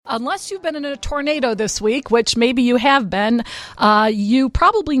Unless you've been in a tornado this week, which maybe you have been, you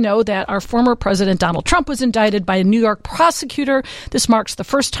probably know that our former president, Donald Trump, was indicted by a New York prosecutor. This marks the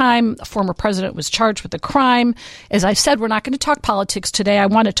first time a former president was charged with a crime. As I said, we're not going to talk politics today. I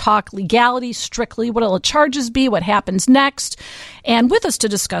want to talk legality strictly. What will the charges be? What happens next? And with us to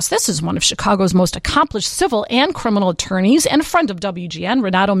discuss this is one of Chicago's most accomplished civil and criminal attorneys and a friend of WGN,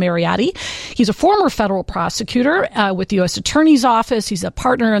 Renato Mariotti. He's a former federal prosecutor with the U.S. Attorney's Office. He's a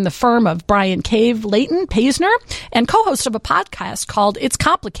partner in the firm of Brian Cave, Leighton, Paisner, and co-host of a podcast called It's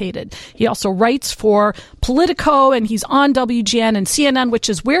Complicated. He also writes for Politico, and he's on WGN and CNN, which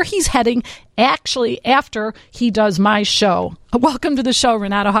is where he's heading actually after he does my show. Welcome to the show,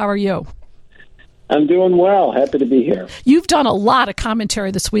 Renato. How are you? I'm doing well. Happy to be here. You've done a lot of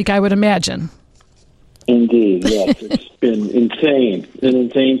commentary this week, I would imagine. Indeed, yes. It's been insane, an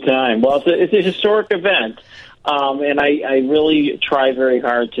insane time. Well, it's a historic event, and I really try very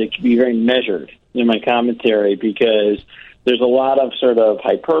hard to be very measured in my commentary because there's a lot of sort of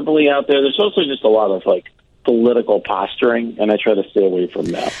hyperbole out there. There's also just a lot of, political posturing, and I try to stay away from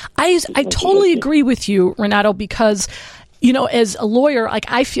that. I totally agree with you, Renato, because as a lawyer,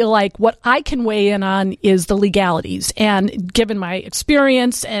 I feel like what I can weigh in on is the legalities. And given my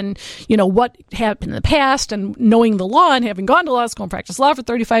experience and, what happened in the past and knowing the law and having gone to law school and practiced law for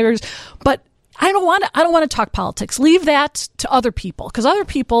 35 years, but I don't want to talk politics. Leave that to other people, because other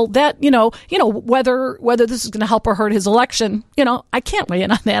people that, whether this is going to help or hurt his election, I can't weigh in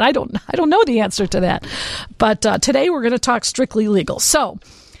on that. I don't know the answer to that. But today we're going to talk strictly legal. So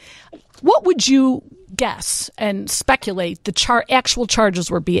what would you guess and speculate the actual charges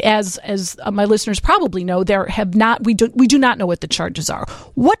will be? As my listeners probably know, we do not know what the charges are.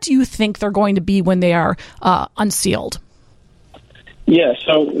 What do you think they're going to be when they are unsealed? Yeah,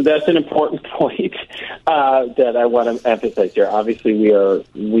 so that's an important point that I want to emphasize here. Obviously, we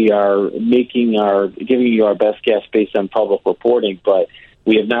are giving you our best guess based on public reporting, but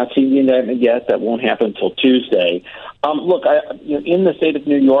we have not seen the indictment yet. That won't happen until Tuesday. Look, in the state of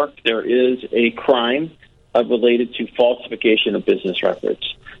New York, there is a crime related to falsification of business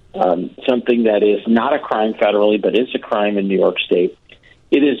records, something that is not a crime federally, but is a crime in New York State.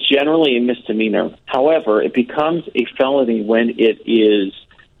 It is generally a misdemeanor. However, it becomes a felony when it is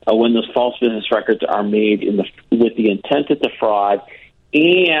when those false business records are made with the intent to defraud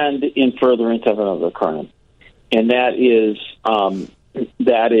and in furtherance of another crime, and that is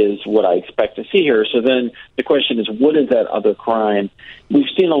what I expect to see here. So then the question is, what is that other crime? We've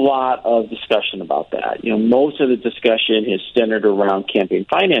seen a lot of discussion about that. Most of the discussion is centered around campaign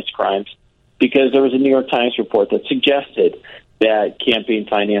finance crimes because there was a New York Times report that suggested that campaign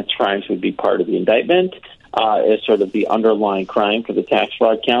finance crimes would be part of the indictment as sort of the underlying crime for the tax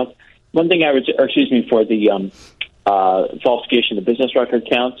fraud count. For the falsification of business record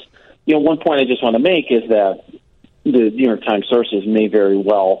counts. One point I just want to make is that the New York Times sources may very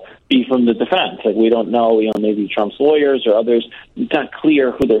well be from the defense. We don't know, maybe Trump's lawyers or others. It's not clear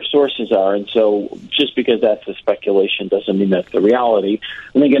who their sources are. And so just because that's the speculation doesn't mean that's the reality.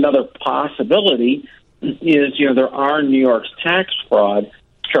 I think another possibility is, there are New York's tax fraud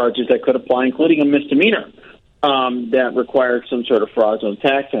charges that could apply, including a misdemeanor that required some sort of fraudulent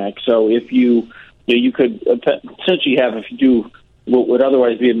tax act. So if you could essentially if you do what would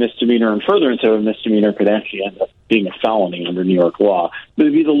otherwise be a misdemeanor and furtherance of a misdemeanor could actually end up being a felony under New York law. But it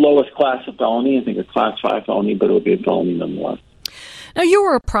would be the lowest class of felony, I think a class 5 felony, but it would be a felony nonetheless. Now, you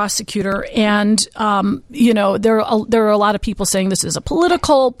were a prosecutor, and, there are a lot of people saying this is a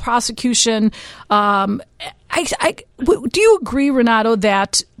political prosecution. Do you agree, Renato,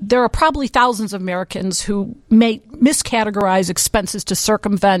 that there are probably thousands of Americans who may miscategorize expenses to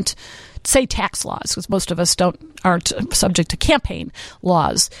circumvent, say, tax laws, because most of us aren't subject to campaign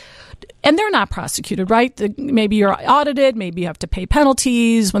laws? And they're not prosecuted, right? Maybe you're audited, maybe you have to pay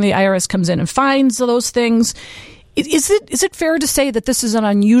penalties when the IRS comes in and finds those things. Is it fair to say that this is an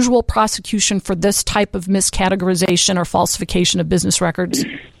unusual prosecution for this type of miscategorization or falsification of business records?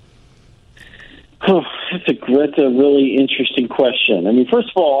 Oh, that's a really interesting question. I mean, first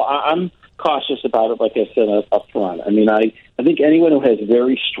of all, I'm cautious about it, like I said up front. I mean, I think anyone who has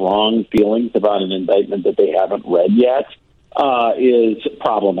very strong feelings about an indictment that they haven't read yet is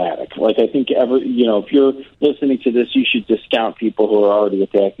problematic. I think if you're listening to this, you should discount people who are already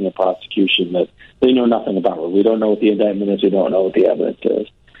attacking a prosecution that they know nothing about it. We don't know what the indictment is. We don't know what the evidence is.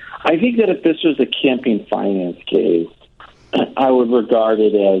 I think that if this was a campaign finance case, I would regard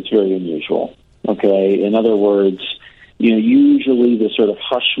it as very unusual. Okay, in other words, usually the sort of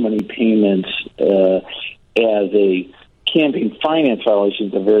hush money payments as a campaign finance violation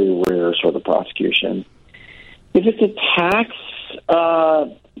is a very rare sort of prosecution. If it's a tax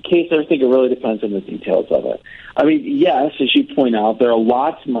case, I think it really depends on the details of it. I mean, yes, as you point out, there are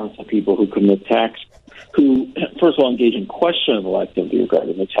lots and lots of people who commit tax, who, first of all, engage in questionable activity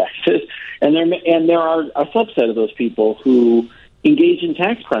regarding the taxes, and there are a subset of those people who engage in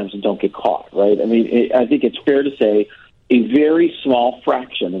tax crimes and don't get caught, right? I mean, I think it's fair to say a very small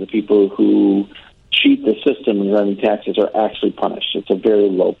fraction of the people who cheat the system regarding taxes are actually punished. It's a very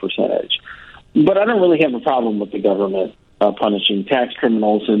low percentage. But I don't really have a problem with the government punishing tax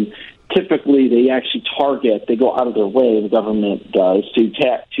criminals, and typically they actually they go out of their way, the government does,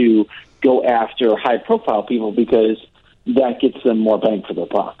 to go after high-profile people because that gets them more bang for their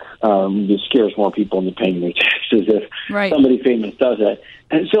buck. It scares more people into paying their taxes if somebody famous does it.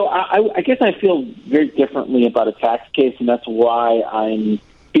 And so I guess I feel very differently about a tax case, and that's why I'm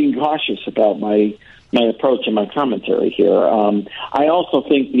being cautious about my approach and my commentary here. I also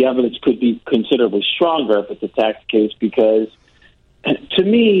think the evidence could be considerably stronger if it's a tax case because, to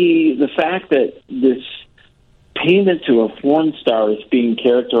me, the fact that this payment to a foreign star is being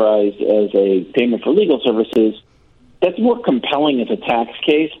characterized as a payment for legal services, that's more compelling as a tax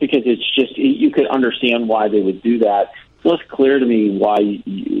case because it's just, you could understand why they would do that. It's less clear to me why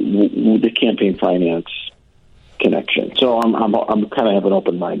the campaign finance connection. So I'm kind of have an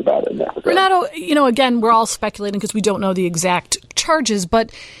open mind about it in that regard. Renato, again, we're all speculating because we don't know the exact charges,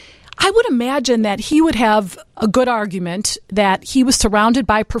 but I would imagine that he would have a good argument that he was surrounded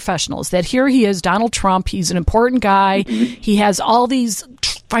by professionals, that here he is, Donald Trump, he's an important guy, he has all these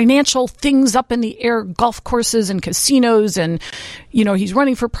financial things up in the air, golf courses and casinos, and, he's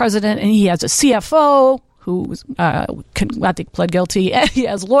running for president, and he has a CFO who I think pled guilty. He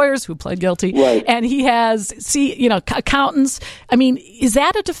has lawyers who pled guilty, right. And he has accountants. I mean, is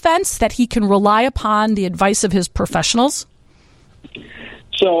that a defense that he can rely upon the advice of his professionals?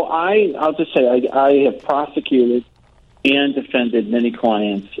 So I'll just say I have prosecuted and defended many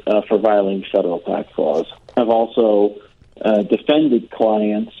clients for violating federal tax laws. I've also defended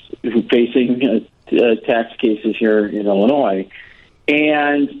clients who facing tax cases here in Illinois,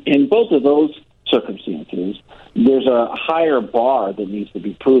 and in both of those circumstances, there's a higher bar that needs to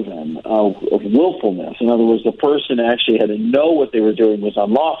be proven of willfulness. In other words, the person actually had to know what they were doing was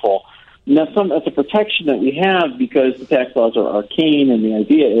unlawful. And that's a protection that we have because the tax laws are arcane, and the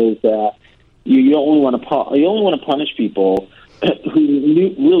idea is that you only want to punish people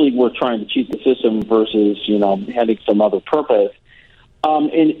who really were trying to cheat the system versus having some other purpose.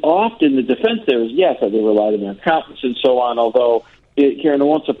 And often the defense there is yes, that they relied on their accountants and so on. Although, Karen, it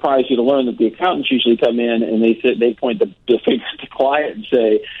won't surprise you to learn that the accountants usually come in and they point the finger at the client and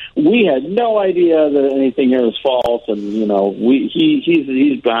say, "We had no idea that anything here was false, and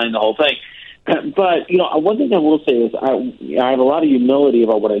he's behind the whole thing." But one thing I will say is I have a lot of humility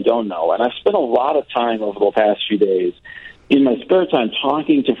about what I don't know, and I've spent a lot of time over the past few days in my spare time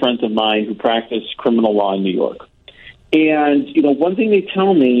talking to friends of mine who practice criminal law in New York. And one thing they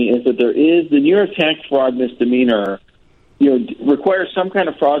tell me is that there is the New York tax fraud misdemeanor. Requires some kind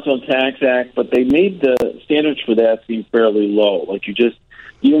of fraudulent tax act, but they made the standards for that seem fairly low. Like you don't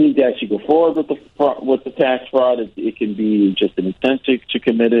need to actually go forward with the tax fraud. It can be just an intent to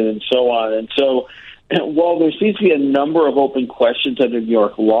commit it, and so on. And so, while there seems to be a number of open questions under New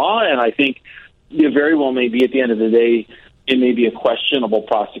York law, and I think very well may be at the end of the day, it may be a questionable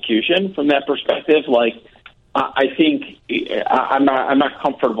prosecution from that perspective. Like I think I'm not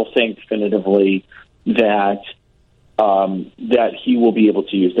comfortable saying definitively that he will be able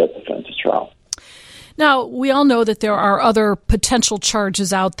to use that defense at trial. Now, we all know that there are other potential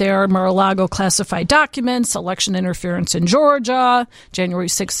charges out there: Mar-a-Lago classified documents, election interference in Georgia, January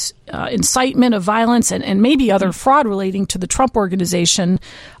 6th incitement of violence, and maybe other fraud relating to the Trump organization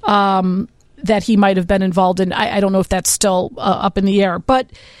that he might have been involved in. I don't know if that's still up in the air. But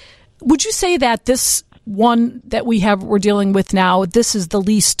would you say that this one that we're dealing with now, this is the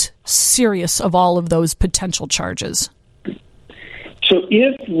least serious of all of those potential charges? So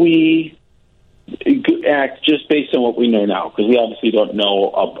if we act just based on what we know now, because we obviously don't know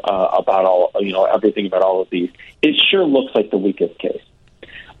about all everything about all of these, it sure looks like the weakest case.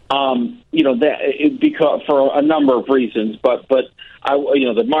 Because for a number of reasons, but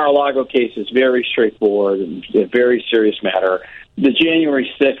the Mar-a-Lago case is very straightforward and a very serious matter. The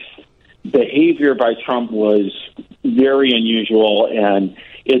January 6th behavior by Trump was very unusual, and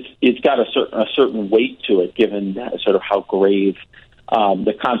it's got a certain weight to it, given sort of how grave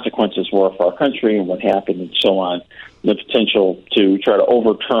the consequences were for our country and what happened and so on. The potential to try to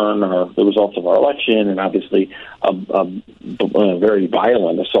overturn the results of our election, and obviously a very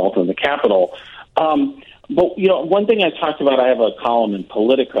violent assault on the Capitol. But one thing I talked about, I have a column in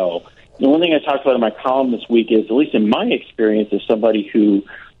Politico. One thing I talked about in my column this week is, at least in my experience, as somebody who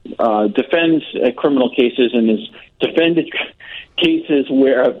defends criminal cases and has defended cases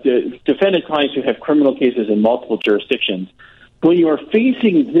where defended clients who have criminal cases in multiple jurisdictions. When you are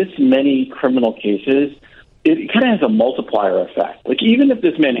facing this many criminal cases, it kind of has a multiplier effect. Like, even if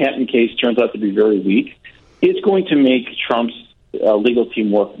this Manhattan case turns out to be very weak, it's going to make Trump's legal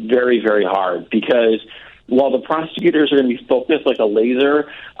team work very, very hard, because while the prosecutors are going to be focused like a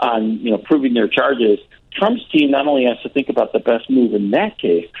laser on, proving their charges, Trump's team not only has to think about the best move in that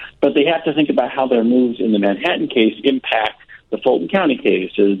case, but they have to think about how their moves in the Manhattan case impact the Fulton County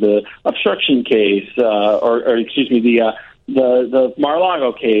case, or the obstruction case, the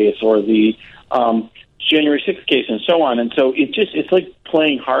Mar-a-Lago case, or the January 6th case, and so on. And so it's like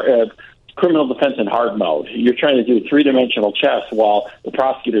playing criminal defense in hard mode. You're trying to do three-dimensional chess while the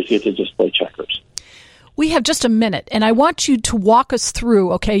prosecutors get to just play checkers. We have just a minute, and I want you to walk us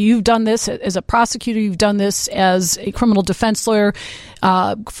through, okay, you've done this as a prosecutor, you've done this as a criminal defense lawyer.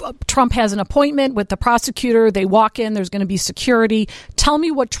 Trump has an appointment with the prosecutor. They walk in, there's going to be security. Tell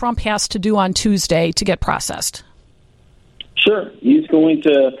me what Trump has to do on Tuesday to get processed. Sure. He's definitely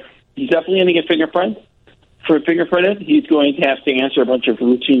going to get fingerprinted. He's going to have to answer a bunch of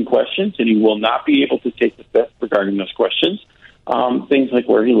routine questions, and he will not be able to take the fifth regarding those questions. Things like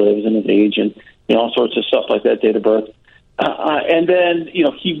where he lives and his age and all sorts of stuff like that, date of birth. And then,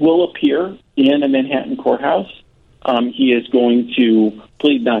 he will appear in a Manhattan courthouse. He is going to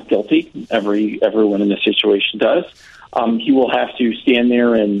plead not guilty. Everyone in this situation does. He will have to stand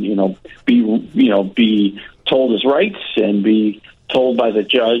there and, be told his rights and be told by the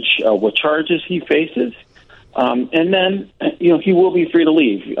judge what charges he faces. And then, he will be free to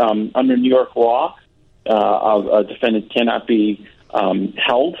leave. Under New York law, a defendant cannot be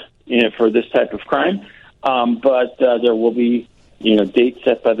held for this type of crime. But there will be, dates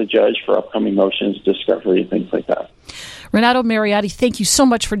set by the judge for upcoming motions, discovery, and things like that. Renato Mariotti, thank you so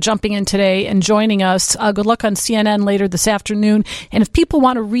much for jumping in today and joining us. Good luck on CNN later this afternoon. And if people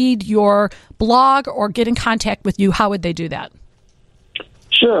want to read your blog or get in contact with you, how would they do that?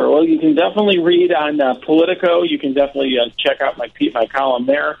 Sure. Well, you can definitely read on Politico. You can definitely check out my column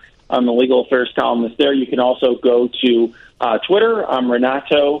there. I'm the legal affairs columnist there. You can also go to Twitter. I'm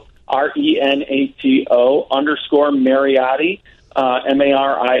Renato, RENATO _Mariotti,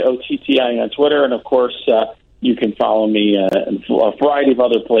 MARIOTTI on Twitter. And, of course, you can follow me in a variety of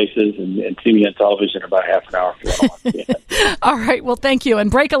other places and see me on television about half an hour if you want to. All right. Well, thank you. And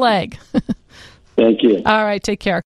break a leg. Thank you. All right. Take care.